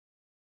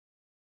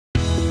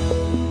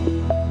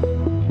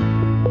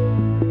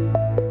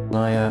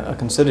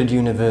considered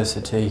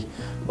university,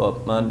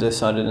 but I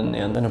decided in the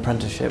end an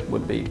apprenticeship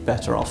would be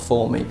better off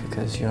for me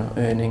because you're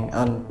earning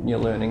and you're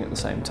learning at the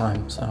same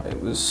time. So it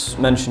was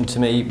mentioned to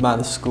me by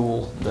the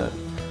school that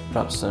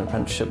perhaps an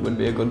apprenticeship would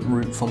be a good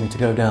route for me to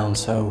go down,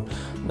 so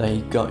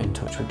they got in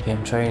touch with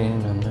PM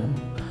Training, and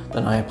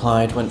then I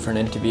applied, went for an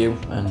interview,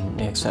 and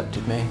they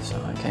accepted me, so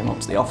I came up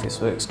to the Office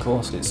Works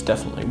course. It's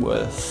definitely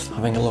worth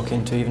having a look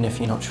into, even if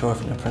you're not sure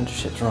if an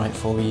apprenticeship's right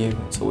for you.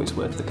 It's always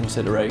worth the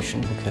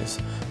consideration because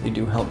they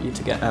do help you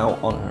to get out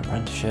on an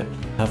apprenticeship.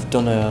 I've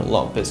done a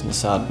lot of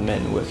business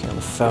admin, working on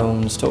the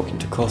phones, talking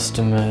to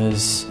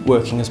customers,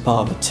 working as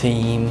part of a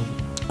team.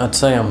 I'd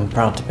say I'm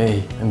proud to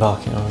be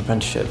embarking on an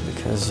apprenticeship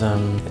because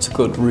it's a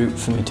good route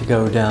for me to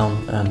go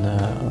down, and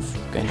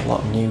I've gained a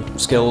lot of new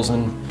skills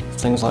and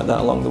things like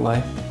that along the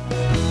way.